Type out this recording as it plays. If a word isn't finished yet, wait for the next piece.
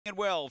And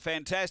well,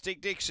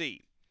 Fantastic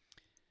Dixie.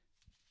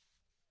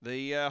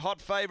 The hot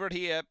favourite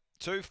here,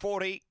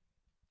 $2.40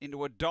 into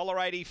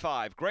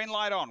 $1.85. Green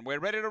light on. We're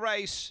ready to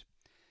race.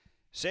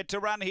 Set to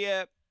run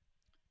here.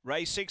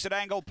 Race 6 at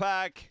Angle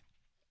Park.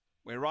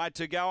 We're right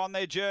to go on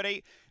their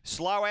journey.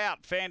 Slow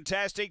out.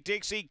 Fantastic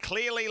Dixie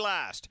clearly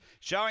last.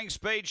 Showing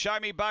speed. Show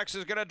Me Bucks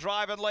is going to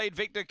drive and lead.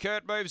 Victor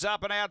Kurt moves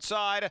up and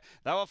outside.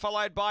 They were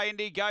followed by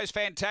Indigo's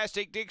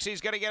Fantastic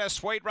Dixie's going to get a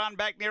sweet run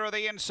back nearer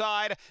the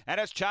inside.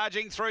 And it's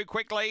charging through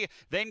quickly.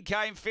 Then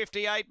came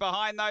 58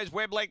 behind those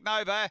Weblek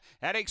Nova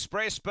at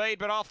express speed.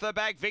 But off the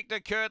back, Victor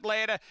Kurt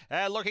led.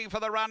 Looking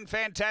for the run.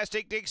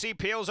 Fantastic Dixie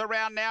peels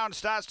around now and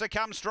starts to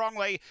come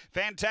strongly.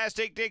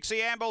 Fantastic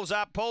Dixie ambles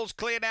up. Pulls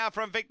clear now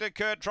from Victor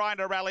Kurt trying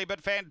to rally.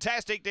 But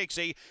Fantastic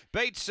Dixie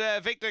beats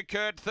Victor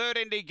Kurt, third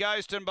Indy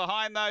Ghost, and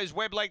behind those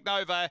Weblek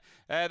Nova,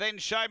 then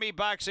Show Me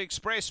Bucks,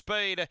 Express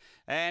Speed,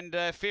 and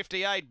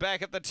 58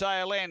 back at the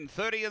tail end,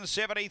 30 and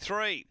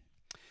 73.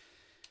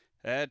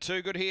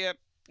 Too good here.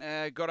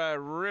 Got a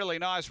really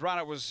nice run.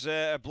 It was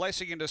a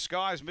blessing in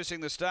disguise,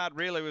 missing the start.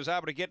 Really was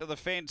able to get to the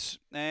fence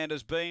and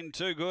has been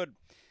too good.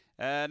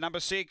 Number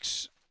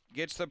 6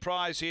 gets the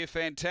prize here.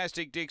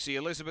 Fantastic Dixie,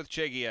 Elizabeth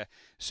Chegia.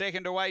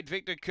 Second to 8,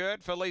 Victor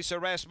Kurt for Lisa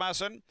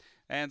Rasmussen.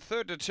 And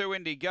third to 2,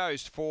 Indy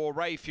Ghost for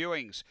Ray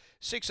Fewings.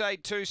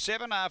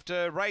 6-8-2-7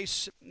 after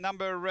race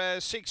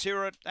number 6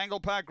 here at Angle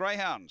Park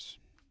Greyhounds.